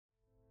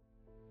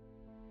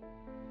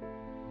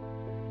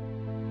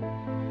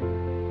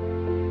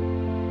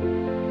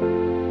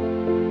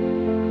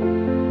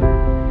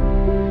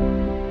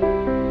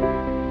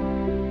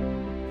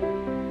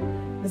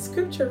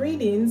scripture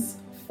readings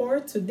for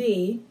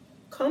today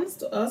comes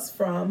to us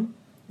from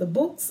the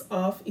books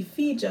of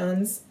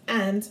Ephesians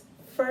and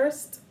 1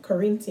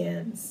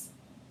 Corinthians.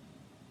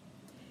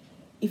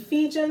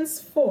 Ephesians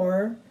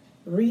 4,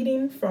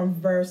 reading from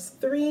verse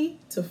 3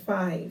 to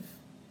 5.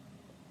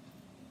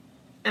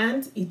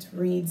 And it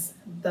reads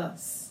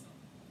thus: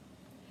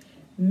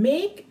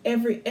 Make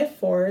every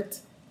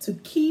effort to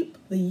keep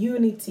the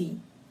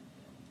unity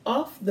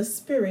of the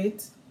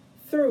Spirit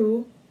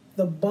through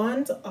the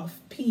bond of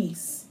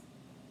peace.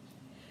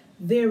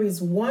 There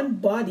is one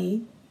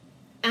body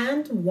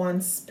and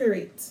one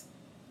Spirit,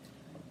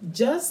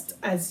 just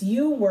as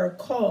you were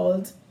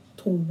called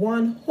to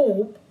one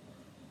hope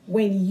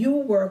when you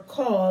were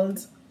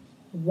called,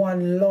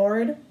 one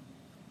Lord,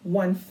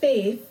 one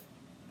faith,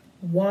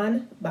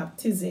 one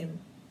baptism.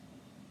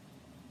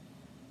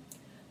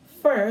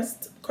 1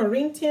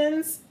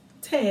 Corinthians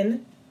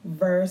 10,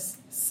 verse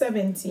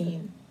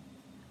 17.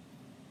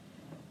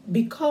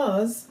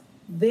 Because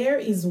there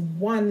is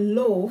one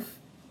loaf,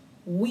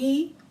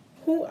 we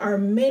who are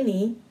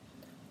many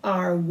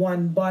are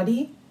one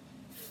body,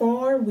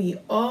 for we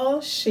all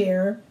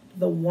share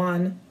the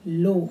one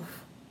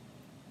loaf.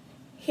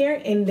 Here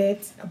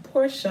endeth a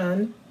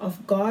portion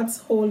of God's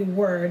holy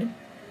word.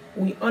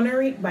 We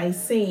honor it by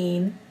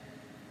saying,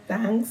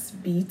 Thanks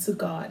be to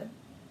God.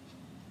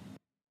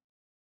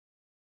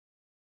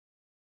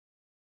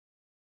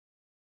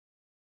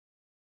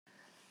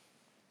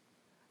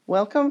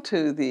 Welcome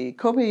to the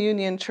Kobe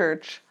Union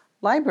Church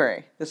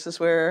Library. This is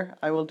where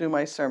I will do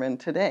my sermon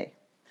today.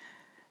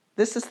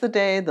 This is the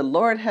day the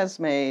Lord has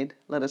made.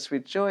 Let us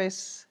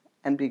rejoice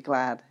and be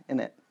glad in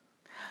it.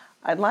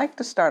 I'd like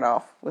to start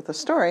off with a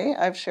story.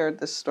 I've shared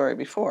this story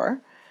before,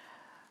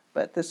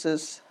 but this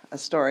is a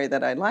story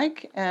that I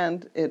like,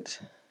 and it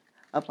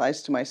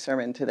applies to my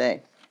sermon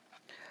today.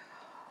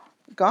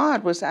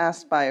 God was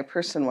asked by a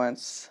person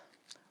once,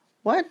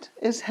 "What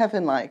is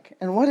heaven like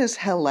and what is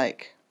hell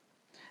like?"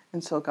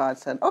 And so God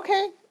said,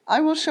 "Okay, I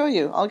will show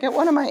you. I'll get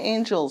one of my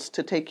angels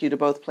to take you to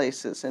both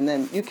places, and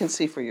then you can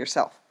see for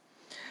yourself."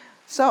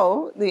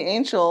 So the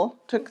angel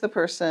took the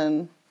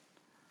person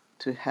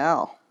to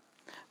hell,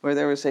 where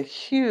there was a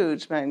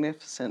huge,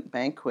 magnificent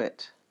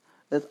banquet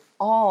with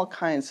all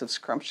kinds of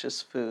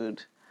scrumptious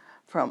food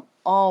from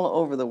all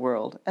over the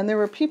world. And there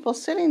were people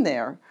sitting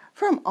there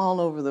from all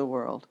over the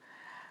world.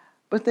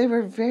 But they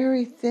were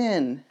very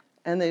thin,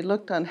 and they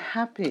looked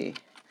unhappy.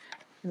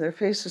 Their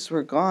faces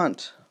were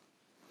gaunt.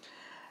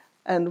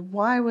 And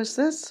why was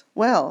this?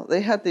 Well,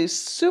 they had these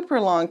super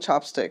long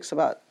chopsticks,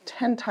 about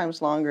 10 times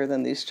longer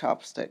than these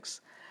chopsticks.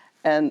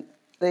 And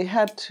they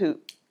had to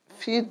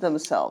feed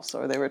themselves,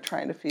 or they were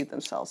trying to feed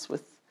themselves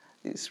with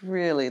these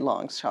really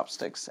long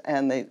chopsticks,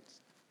 and they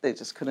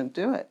just couldn't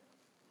do it.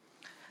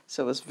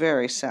 So it was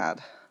very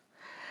sad.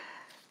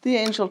 The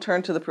angel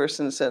turned to the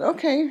person and said,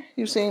 "Okay,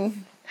 you've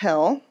seen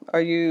hell.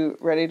 Are you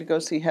ready to go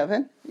see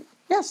heaven?"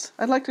 "Yes,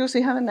 I'd like to go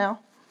see heaven now."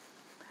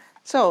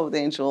 So the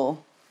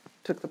angel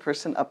took the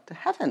person up to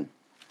heaven.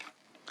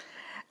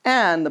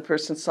 And the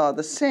person saw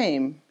the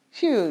same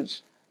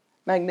huge,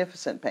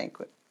 magnificent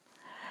banquet.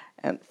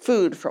 And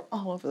food from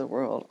all over the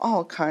world,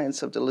 all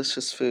kinds of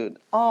delicious food,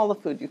 all the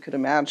food you could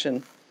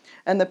imagine.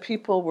 And the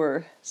people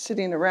were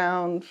sitting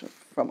around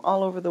from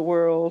all over the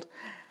world,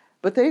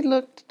 but they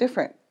looked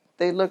different.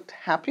 They looked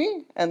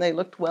happy and they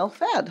looked well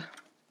fed.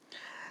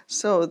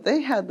 So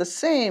they had the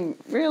same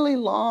really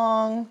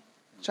long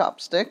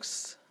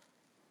chopsticks,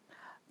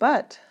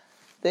 but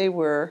they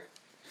were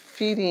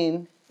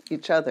feeding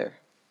each other.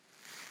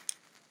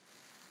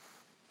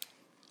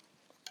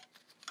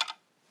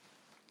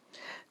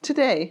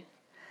 Today,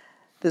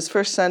 this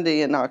first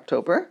Sunday in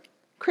October,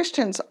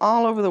 Christians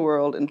all over the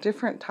world in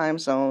different time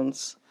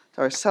zones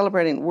are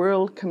celebrating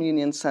World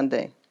Communion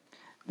Sunday.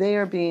 They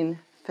are being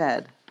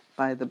fed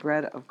by the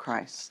bread of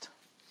Christ.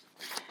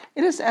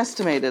 It is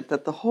estimated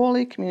that the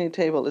Holy Communion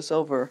table is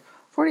over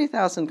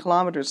 40,000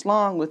 kilometers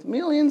long, with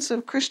millions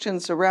of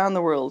Christians around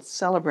the world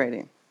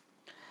celebrating.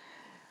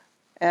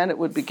 And it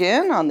would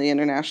begin on the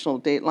international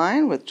date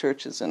line with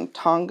churches in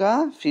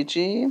Tonga,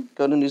 Fiji,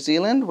 go to New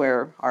Zealand,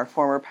 where our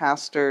former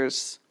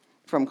pastors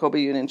from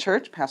Kobe Union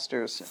Church,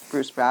 Pastors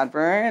Bruce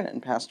Bradburn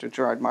and Pastor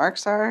Gerard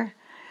Marks are,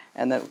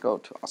 and then go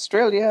to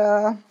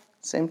Australia,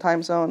 same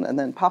time zone, and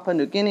then Papua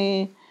New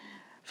Guinea,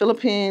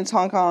 Philippines,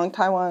 Hong Kong,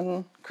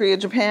 Taiwan, Korea,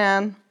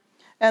 Japan,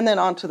 and then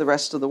on to the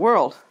rest of the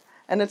world.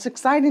 And it's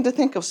exciting to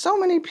think of so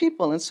many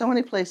people in so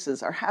many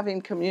places are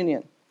having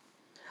communion.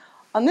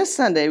 On this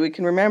Sunday, we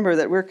can remember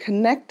that we're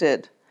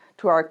connected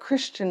to our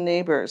Christian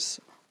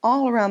neighbors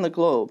all around the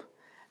globe,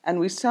 and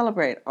we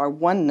celebrate our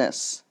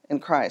oneness in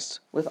Christ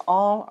with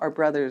all our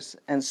brothers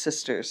and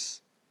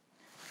sisters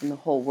in the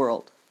whole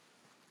world.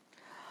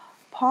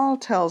 Paul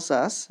tells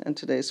us in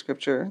today's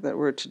scripture that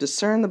we're to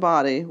discern the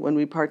body when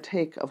we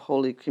partake of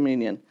Holy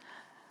Communion,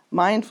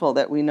 mindful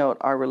that we note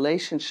our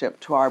relationship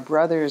to our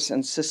brothers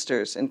and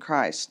sisters in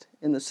Christ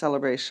in the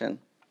celebration.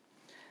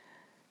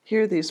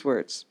 Hear these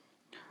words: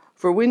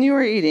 "For when you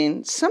are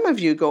eating, some of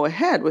you go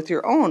ahead with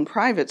your own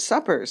private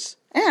suppers,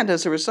 and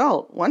as a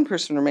result, one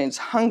person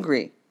remains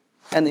hungry,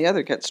 and the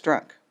other gets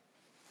drunk.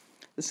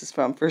 This is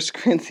from 1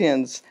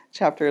 Corinthians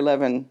chapter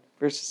 11,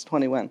 verses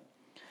 21.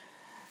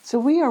 So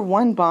we are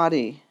one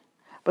body,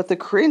 but the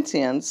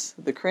Corinthians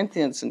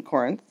in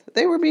Corinth,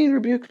 they were being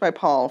rebuked by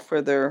Paul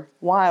for their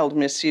wild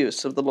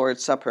misuse of the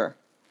Lord's Supper.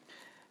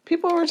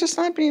 People were just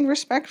not being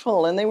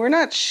respectful, and they were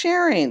not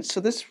sharing, so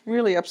this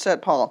really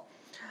upset Paul.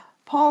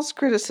 Paul's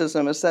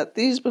criticism is that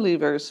these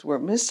believers were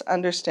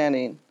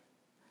misunderstanding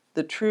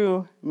the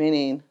true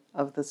meaning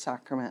of the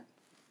sacrament.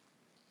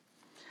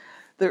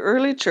 The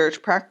early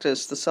church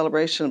practiced the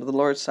celebration of the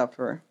Lord's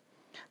Supper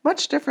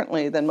much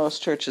differently than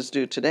most churches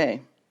do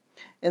today.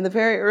 In the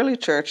very early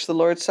church, the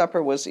Lord's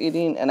Supper was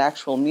eating an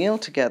actual meal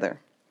together.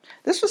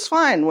 This was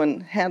fine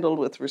when handled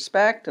with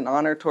respect and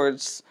honor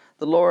towards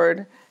the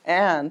Lord,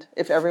 and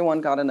if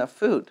everyone got enough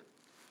food.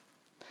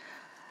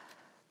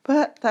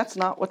 But that's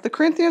not what the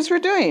Corinthians were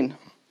doing.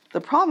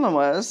 The problem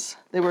was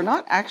they were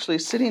not actually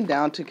sitting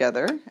down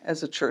together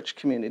as a church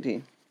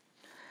community.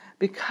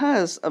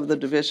 Because of the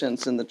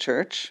divisions in the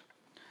church,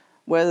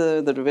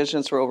 whether the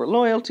divisions were over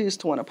loyalties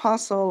to one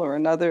apostle or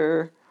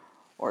another,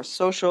 or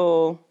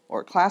social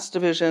or class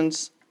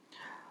divisions,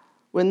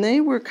 when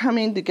they were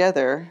coming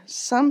together,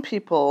 some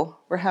people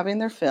were having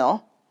their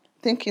fill,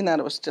 thinking that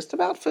it was just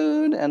about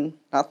food and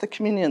not the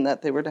communion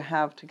that they were to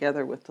have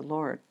together with the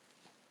Lord.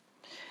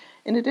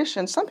 In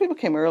addition, some people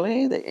came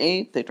early, they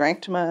ate, they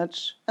drank too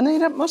much, and they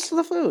ate up most of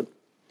the food.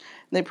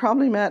 And they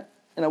probably met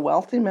in a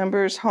wealthy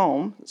member's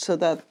home so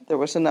that there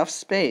was enough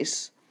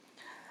space,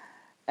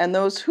 and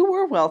those who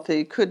were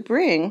wealthy could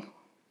bring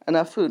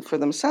enough food for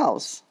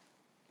themselves.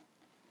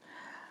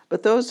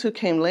 But those who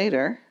came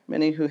later,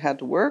 many who had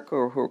to work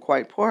or who were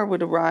quite poor,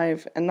 would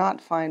arrive and not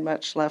find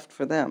much left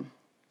for them.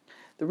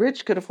 The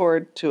rich could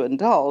afford to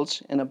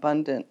indulge in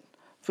abundant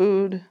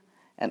food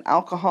and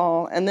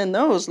alcohol, and then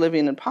those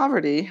living in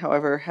poverty,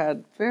 however,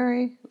 had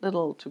very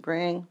little to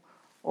bring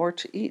or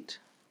to eat.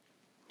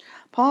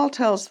 Paul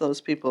tells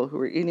those people who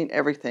were eating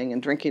everything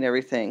and drinking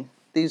everything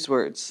these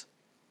words: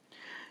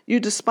 "You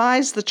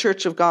despise the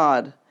church of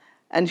God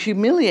and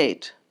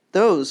humiliate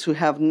those who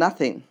have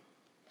nothing."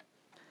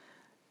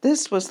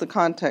 This was the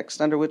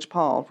context under which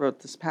Paul wrote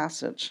this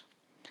passage.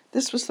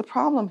 This was the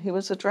problem he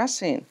was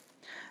addressing.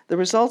 The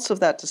results of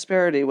that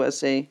disparity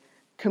was a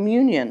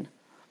communion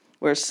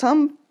where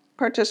some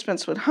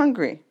participants went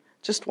hungry,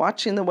 just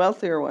watching the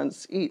wealthier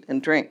ones eat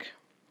and drink.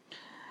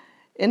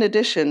 In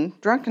addition,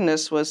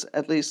 drunkenness was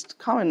at least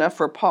common enough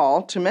for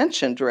Paul to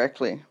mention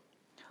directly.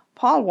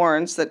 Paul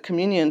warns that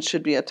communion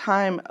should be a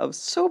time of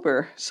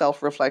sober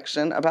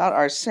self-reflection about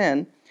our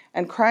sin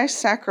and Christ's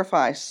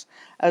sacrifice,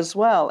 as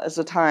well as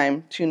a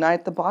time to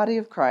unite the body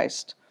of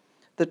Christ,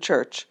 the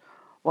church,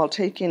 while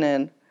taking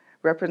in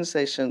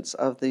representations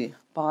of the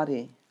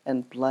body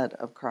and blood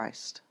of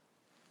Christ.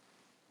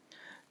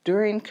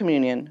 During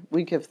communion,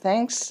 we give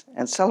thanks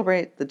and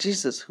celebrate the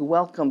Jesus who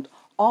welcomed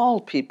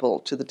all people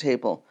to the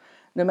table,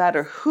 no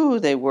matter who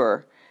they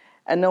were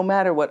and no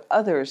matter what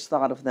others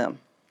thought of them.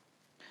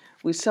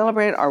 We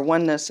celebrate our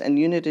oneness and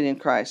unity in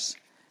Christ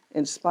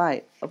in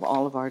spite of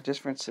all of our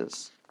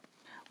differences.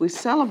 We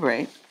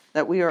celebrate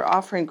that we are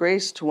offering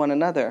grace to one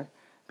another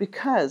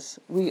because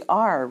we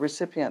are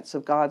recipients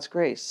of God's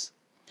grace.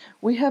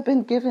 We have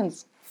been given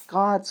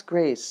God's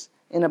grace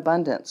in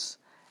abundance,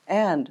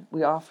 and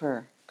we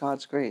offer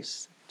God's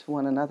grace to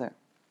one another.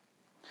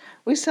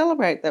 We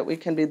celebrate that we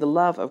can be the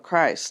love of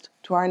Christ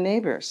to our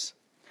neighbors.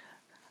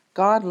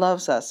 God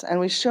loves us, and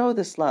we show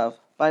this love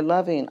by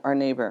loving our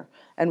neighbor,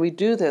 and we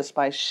do this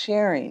by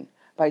sharing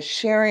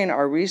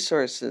our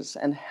resources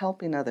and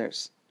helping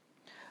others.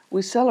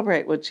 We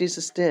celebrate what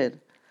Jesus did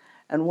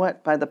and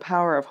what, by the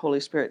power of Holy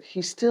Spirit,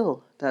 he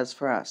still does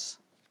for us.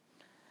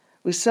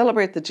 We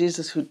celebrate that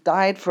Jesus who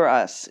died for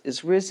us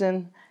is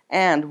risen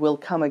and will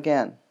come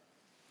again.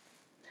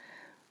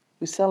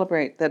 We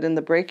celebrate that in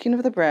the breaking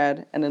of the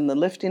bread and in the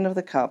lifting of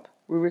the cup,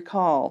 we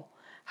recall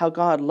how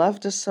God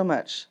loved us so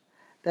much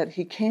that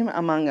he came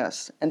among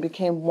us and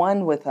became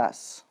one with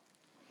us,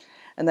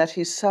 and that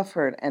he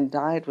suffered and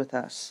died with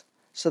us,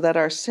 so that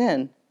our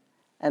sin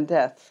and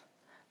death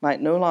might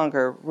no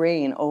longer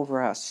reign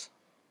over us.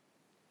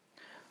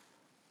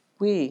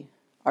 We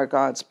are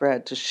God's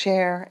bread to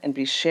share and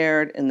be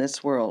shared in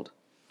this world.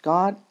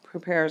 God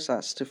prepares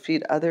us to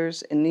feed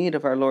others in need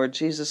of our Lord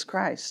Jesus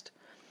Christ.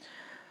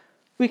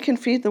 We can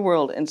feed the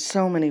world in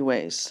so many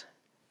ways,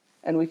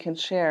 and we can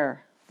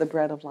share the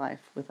bread of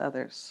life with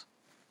others.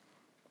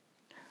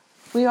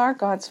 We are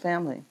God's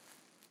family,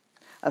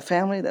 a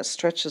family that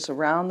stretches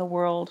around the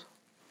world,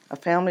 a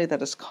family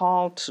that is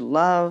called to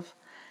love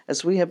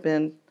as we have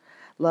been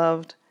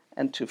loved,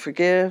 and to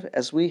forgive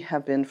as we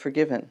have been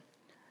forgiven,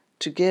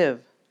 to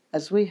give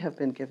as we have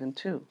been given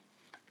too.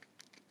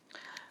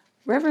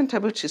 Reverend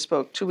Tabucci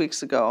spoke 2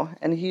 weeks ago,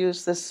 and he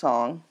used this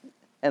song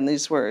and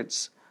these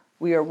words: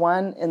 "We are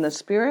one in the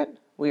Spirit,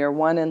 we are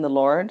one in the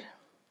Lord."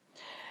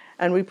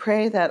 And we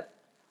pray that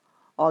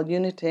all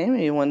unity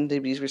may one day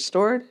be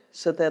restored,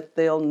 so that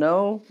they'll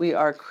know we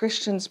are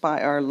Christians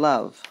by our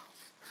love.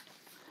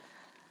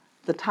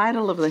 The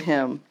title of the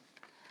hymn,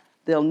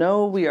 "They'll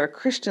Know We Are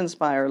Christians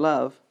by Our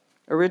Love,"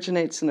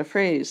 originates in a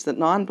phrase that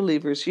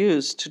non-believers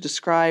used to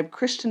describe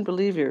Christian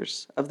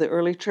believers of the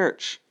early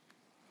church.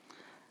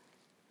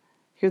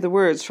 Hear the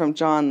words from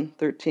John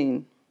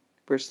 13,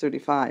 verse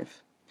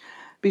 35.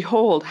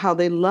 Behold, how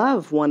they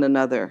love one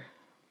another.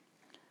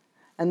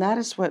 And that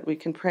is what we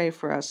can pray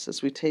for us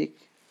as we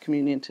take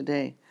communion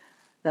today,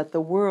 that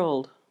the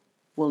world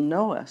will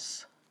know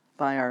us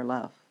by our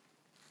love.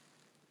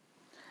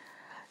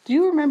 Do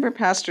you remember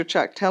Pastor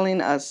Chuck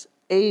telling us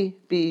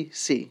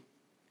ABC,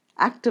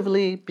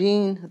 actively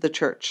being the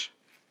church?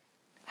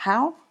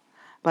 How?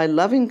 By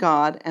loving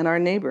God and our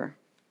neighbor.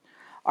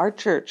 Our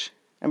church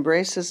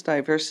embraces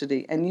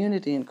diversity and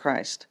unity in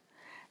Christ,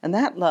 and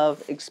that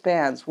love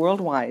expands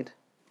worldwide,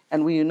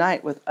 and we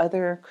unite with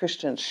other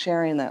Christians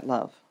sharing that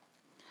love.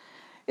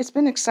 It's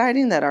been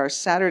exciting that our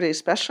Saturday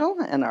special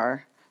and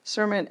our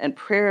sermon and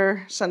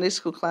prayer Sunday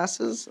school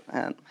classes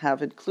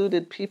have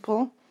included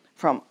people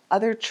from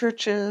other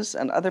churches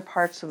and other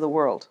parts of the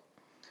world.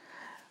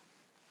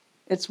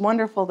 It's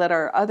wonderful that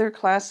our other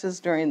classes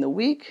during the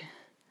week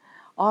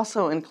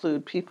also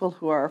include people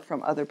who are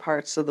from other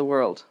parts of the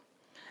world.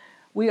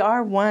 We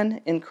are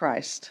one in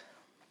Christ.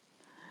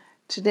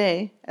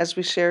 Today, as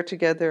we share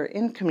together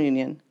in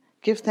communion,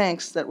 give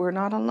thanks that we're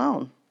not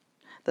alone,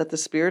 that the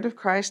Spirit of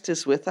Christ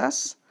is with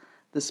us,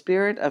 the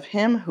Spirit of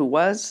Him who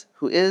was,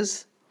 who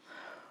is,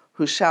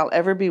 who shall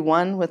ever be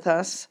one with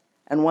us,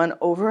 and one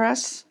over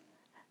us,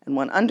 and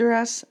one under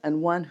us,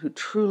 and one who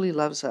truly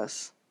loves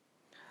us.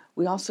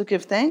 We also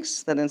give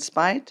thanks that in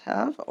spite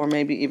of, or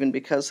maybe even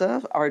because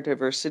of, our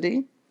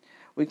diversity,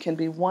 we can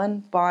be one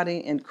body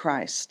in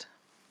Christ.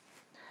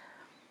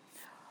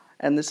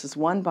 And this is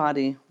one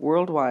body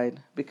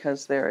worldwide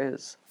because there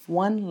is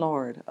one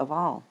Lord of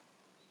all.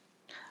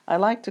 I'd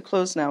like to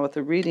close now with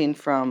a reading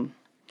from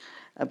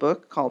a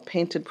book called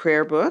Painted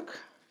Prayer Book.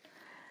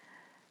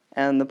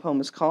 And the poem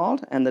is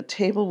called, And the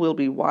Table Will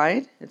Be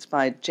Wide. It's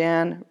by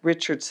Jan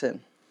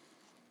Richardson.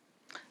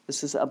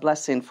 This is a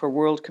blessing for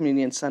World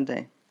Communion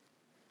Sunday.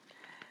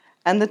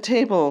 And the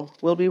table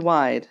will be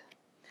wide,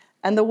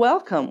 and the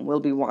welcome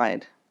will be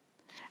wide,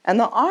 and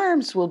the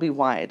arms will be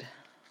wide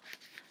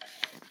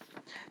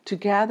to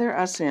gather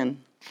us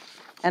in,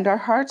 and our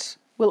hearts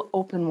will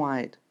open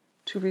wide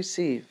to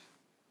receive.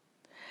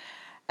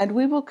 And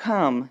we will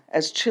come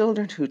as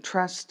children who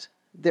trust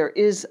there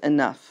is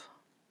enough,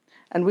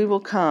 and we will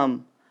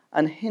come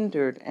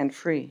unhindered and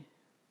free.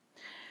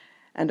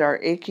 And our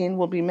aching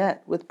will be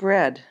met with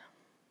bread,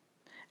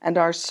 and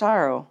our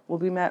sorrow will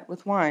be met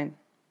with wine.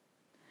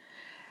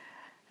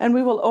 And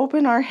we will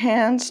open our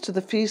hands to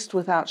the feast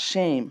without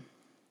shame,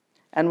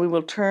 and we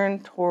will turn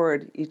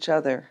toward each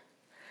other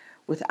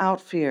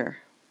without fear.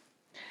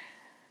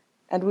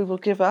 And we will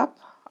give up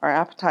our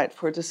appetite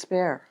for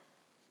despair,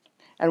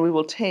 and we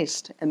will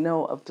taste and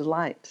know of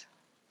delight.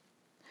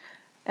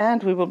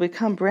 And we will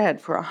become bread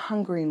for a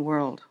hungering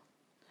world,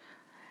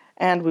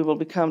 and we will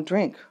become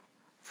drink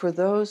for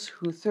those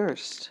who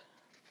thirst,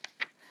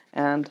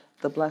 and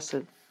the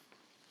blessed.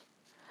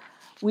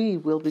 We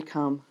will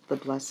become the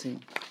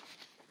blessing,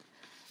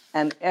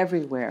 and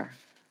everywhere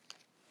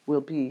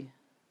will be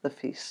the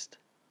feast.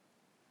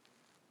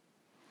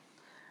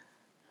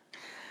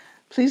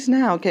 Please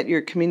now get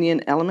your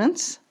communion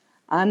elements.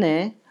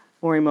 Anne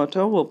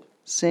Morimoto will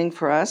sing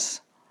for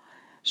us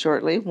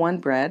shortly, One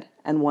Bread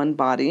and One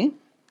Body,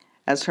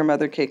 as her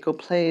mother Keiko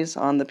plays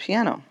on the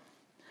piano.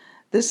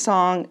 This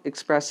song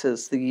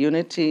expresses the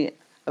unity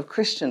of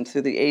Christians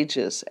through the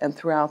ages and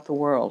throughout the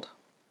world.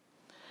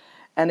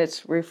 And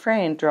its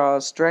refrain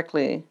draws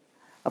directly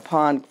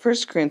upon 1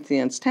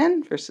 Corinthians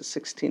 10, verses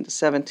 16 to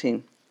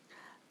 17.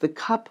 The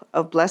cup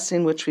of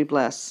blessing which we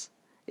bless,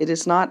 it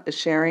is not a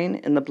sharing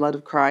in the blood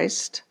of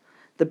Christ.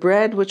 The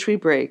bread which we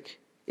break,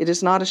 it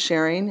is not a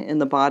sharing in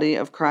the body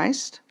of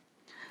Christ.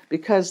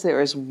 Because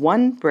there is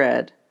one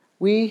bread,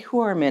 we who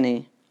are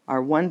many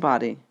are one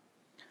body,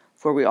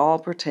 for we all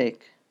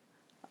partake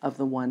of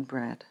the one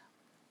bread.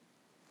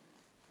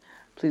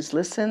 Please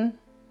listen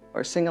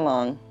or sing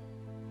along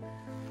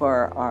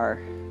for our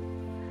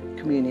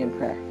communion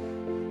prayer.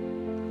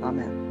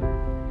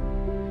 Amen.